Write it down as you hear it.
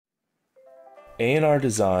ANR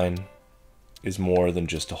Design is more than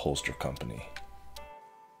just a holster company.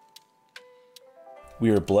 We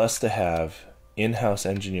are blessed to have in-house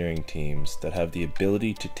engineering teams that have the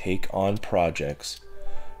ability to take on projects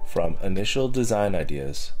from initial design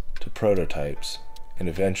ideas to prototypes and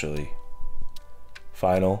eventually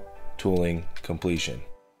final tooling completion.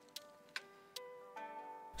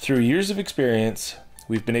 Through years of experience,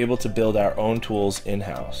 we've been able to build our own tools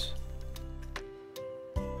in-house.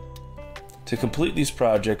 To complete these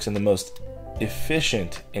projects in the most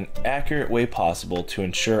efficient and accurate way possible to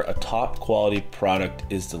ensure a top quality product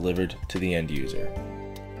is delivered to the end user.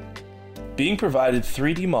 Being provided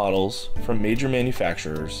 3D models from major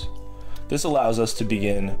manufacturers, this allows us to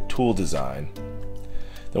begin tool design.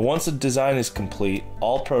 Then once the design is complete,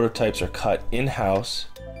 all prototypes are cut in-house,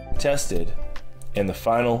 tested, and the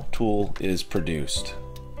final tool is produced.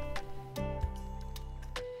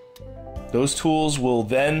 Those tools will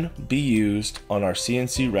then be used on our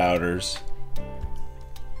CNC routers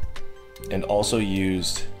and also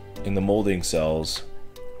used in the molding cells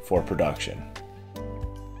for production.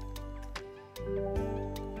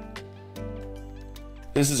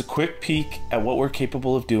 This is a quick peek at what we're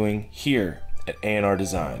capable of doing here at ANR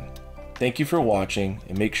Design. Thank you for watching,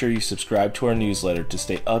 and make sure you subscribe to our newsletter to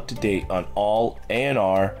stay up to date on all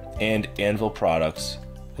ANR and Anvil products,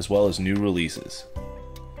 as well as new releases.